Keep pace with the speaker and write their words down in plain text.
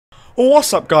Well,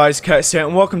 what's up guys, Curtis here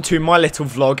and welcome to my little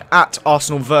vlog at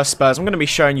Arsenal vs Spurs. I'm going to be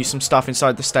showing you some stuff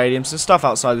inside the stadium, some stuff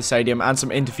outside the stadium and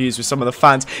some interviews with some of the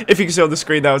fans. If you can see on the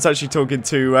screen there, I was actually talking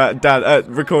to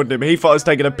Dan, recording him. He thought I was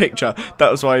taking a picture, that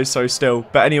was why he was so still.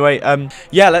 But anyway,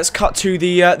 yeah, let's cut to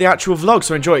the actual vlog,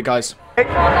 so enjoy it guys. And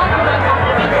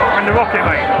the rocket,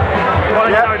 mate.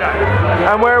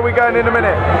 Yeah. And where are we going in a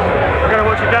minute? We're going to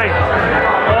watch a game.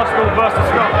 Arsenal versus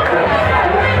Scum.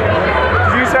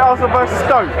 Did you say Arsenal versus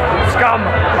Stoke? Scum.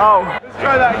 Oh, let's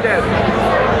try that again.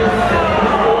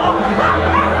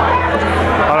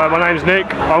 Hello, my name's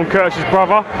Nick. I'm Curtis's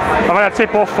brother. I've had a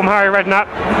tip off from Harry Redknapp.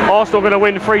 Arsenal are going to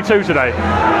win 3-2 today.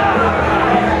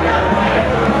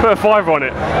 Put a fiver on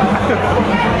it.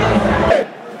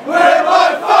 We're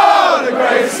by far the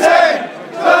greatest team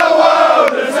the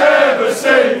world has ever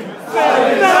seen.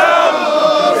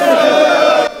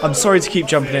 I'm sorry to keep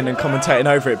jumping in and commentating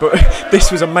over it, but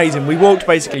this was amazing. We walked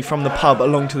basically from the pub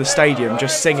along to the stadium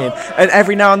just singing, and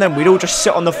every now and then we'd all just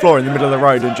sit on the floor in the middle of the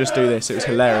road and just do this. It was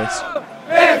hilarious.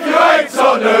 If you hate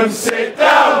Tottenham, sit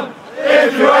down.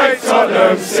 If you hate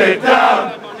Tottenham, sit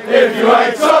down. If you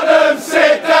hate Tottenham,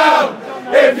 sit down.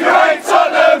 If you hate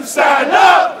Tottenham, stand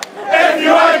up. If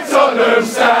you hate Tottenham,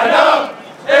 stand up.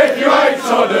 If you hate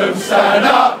Tottenham, stand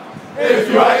up. If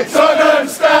you hate Tottenham,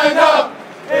 stand up.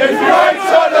 If you hate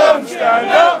Tottenham, stand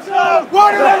up.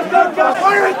 What do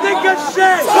we think of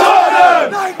shit? Tottenham!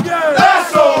 Thank you!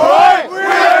 That's alright! We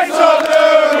hate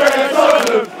Tottenham! We hate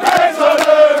Tottenham! We hate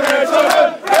Tottenham! We hate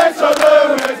Tottenham! We hate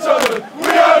Tottenham! We hate Tottenham! We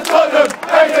are Tottenham!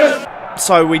 Haters!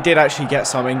 So we did actually get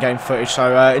some in-game footage,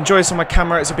 so enjoy this on my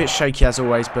camera. It's a bit shaky as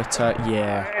always, but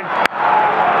yeah.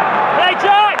 Hey,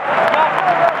 Jack!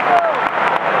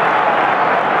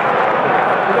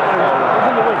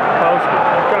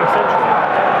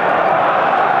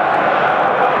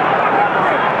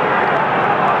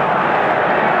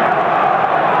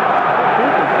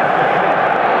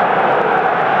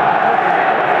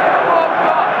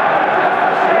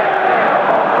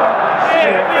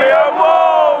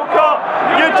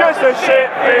 A shit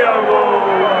Theo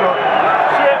Walcott.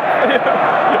 Shit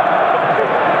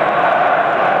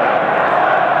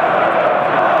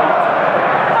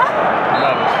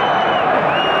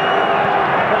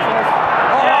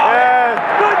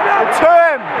To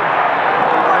him!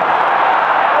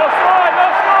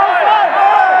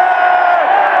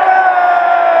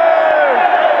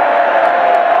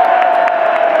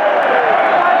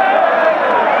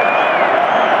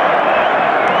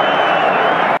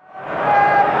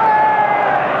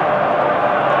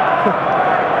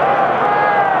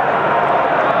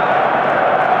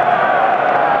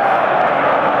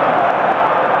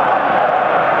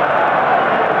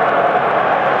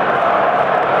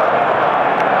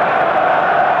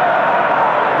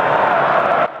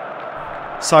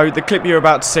 So the clip you're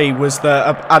about to see was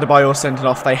the Adebayor sending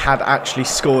off. They had actually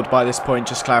scored by this point,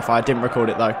 just to clarify. I didn't record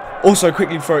it though. Also,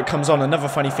 quickly before it comes on, another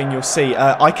funny thing you'll see,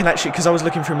 I can actually, because I was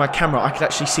looking through my camera, I could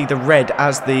actually see the red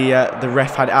as the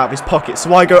ref had it out of his pocket.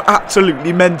 So I go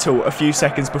absolutely mental a few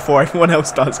seconds before everyone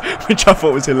else does, which I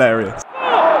thought was hilarious.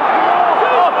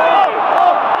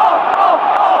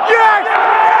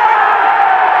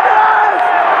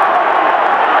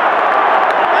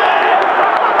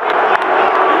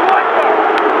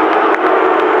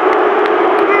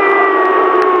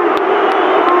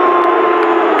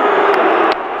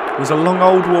 It was a long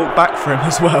old walk back for him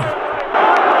as well.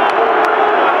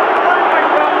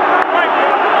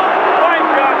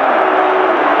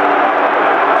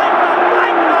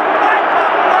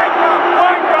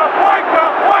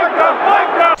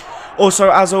 Also,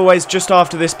 as always, just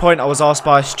after this point, I was asked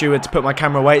by a steward to put my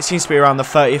camera away. It seems to be around the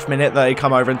 30th minute that they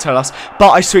come over and tell us, but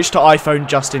I switched to iPhone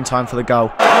just in time for the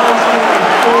goal.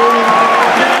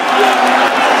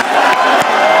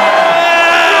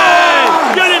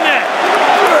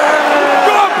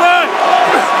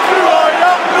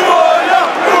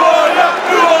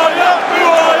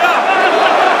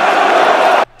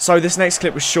 So this next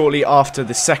clip was shortly after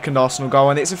the second Arsenal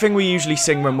goal, and it's a thing we usually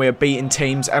sing when we're beating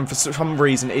teams, and for some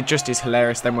reason it just is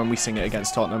hilarious then when we sing it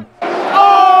against Tottenham.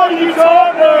 Oh, you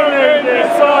Tottenham in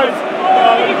disguise!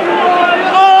 Oh,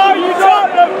 you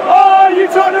Tottenham! Oh, you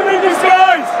Tottenham in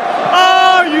disguise!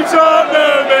 Oh, you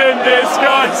Tottenham in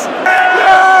disguise!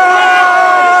 Yes!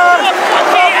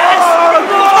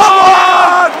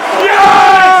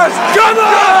 Yes! Come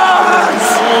on!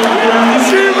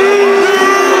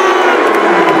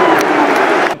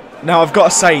 Now I've got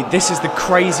to say, this is the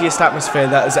craziest atmosphere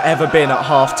that has ever been at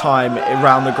half time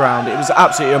around the ground. It was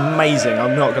absolutely amazing,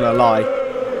 I'm not going to lie.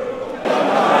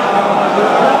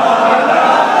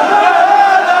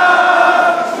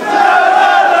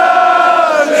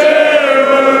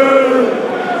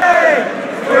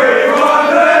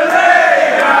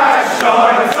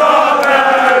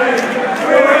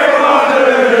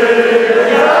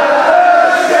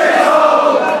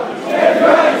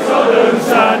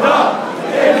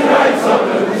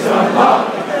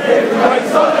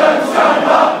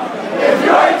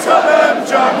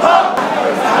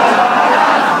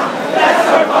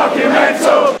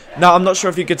 Now, I'm not sure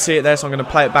if you could see it there, so I'm going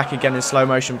to play it back again in slow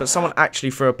motion, but someone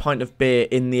actually threw a pint of beer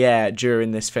in the air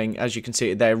during this thing. As you can see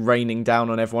it there, raining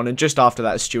down on everyone, and just after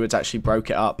that, the stewards actually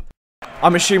broke it up.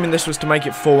 I'm assuming this was to make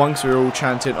it 4-1, because we were all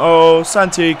chanting, "Oh,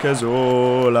 Santi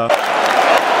Cazorla."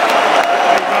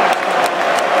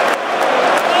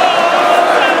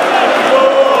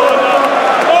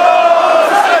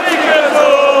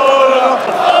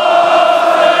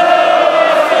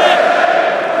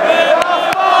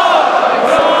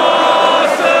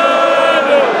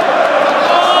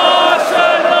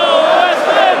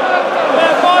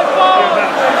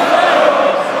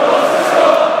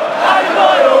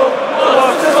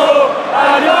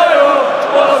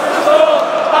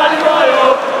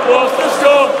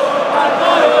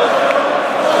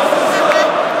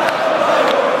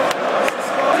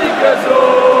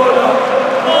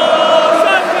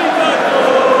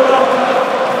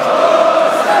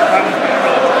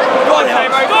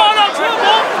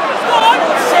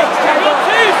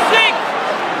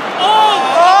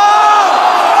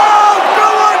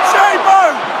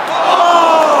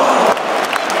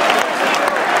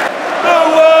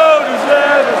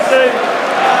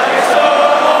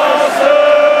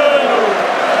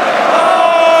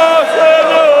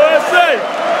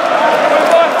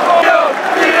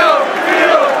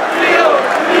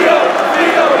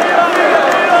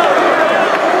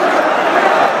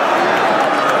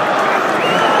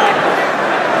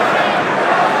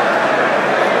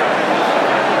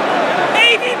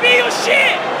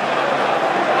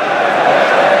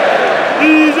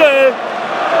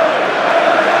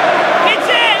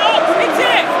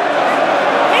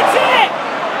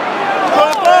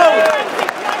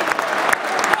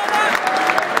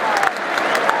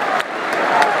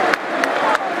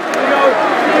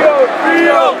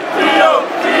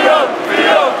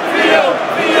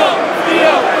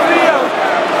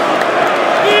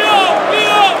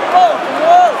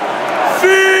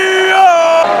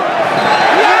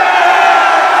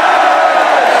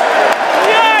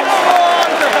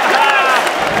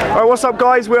 What's up,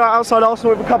 guys? We are outside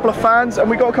Arsenal with a couple of fans, and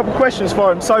we got a couple of questions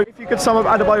for him. So, if you could sum up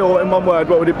Adebayor in one word,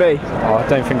 what would it be? Oh, I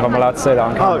don't think I'm allowed to say that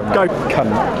on camera. Oh, go.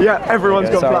 Cunt. Yeah, everyone's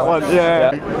got that one.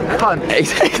 Yeah. Cunt.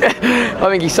 I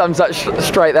think he sums that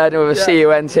straight there with a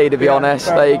C-U-N-T, to be honest.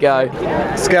 There you go.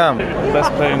 Scum.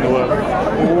 Best player in the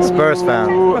world. Spurs fan.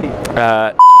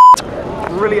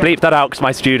 Brilliant. Bleep that out because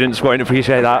my students won't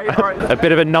appreciate that. A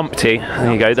bit of a numpty.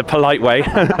 There you go, the polite way.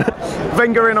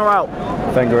 Wenger in or out?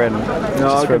 Wenger in.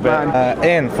 No, good man.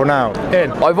 In for now.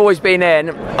 In. I've always been in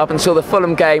up until the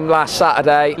Fulham game last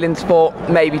Saturday. Linsport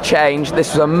maybe changed. This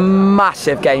was a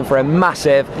massive game for him,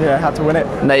 massive. Yeah, had to win it.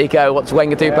 And there you go. What does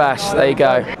Wenger do best? There you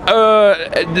go.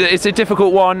 It's a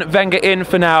difficult one. Wenger in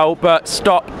for now, but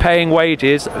stop paying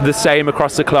wages the same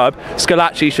across the club.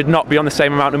 Scalacci should not be on the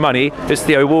same amount of money as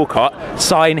Theo Walcott.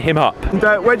 Sign him up. And,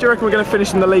 where do you reckon we're going to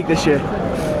finish in the league this year?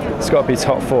 It's got to be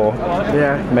top 4.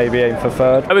 Yeah. Maybe aim for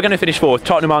 3rd. We're going to finish 4th.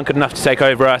 Tottenham aren't good enough to take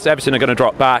over us. Everton are going to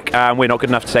drop back, and we're not good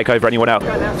enough to take over anyone else.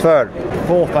 3rd.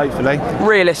 4th, hopefully.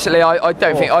 Realistically, I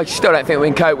still don't think we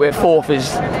can cope with 4th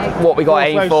is what we got to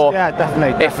aim for. Yeah,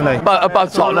 definitely. But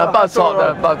above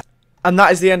Tottenham. And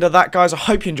that is the end of that, guys. I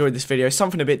hope you enjoyed this video.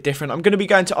 Something a bit different. I'm going to be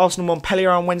going to Arsenal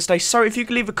Montpellier on Wednesday. So if you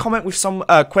could leave a comment with some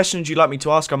questions you'd like me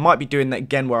to ask, I might be doing that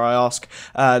again where I ask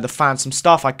the fans some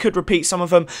stuff. I could repeat some of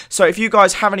them. So if you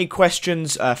guys have any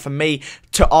questions for me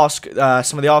to ask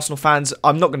some of the Arsenal fans,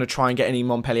 I'm not going to try and get any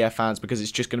Montpellier fans because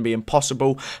it's just going to be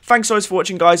impossible. Thanks always for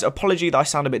watching, guys. Apology that I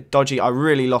sound a bit dodgy. I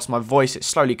really lost my voice. It's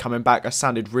slowly coming back. I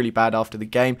sounded really bad after the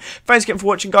game. Thanks again for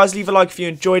watching, guys. Leave a like if you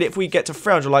enjoyed it. If we get to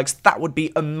 300 likes, that would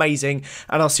be amazing.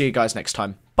 And I'll see you guys next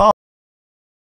time. Bye.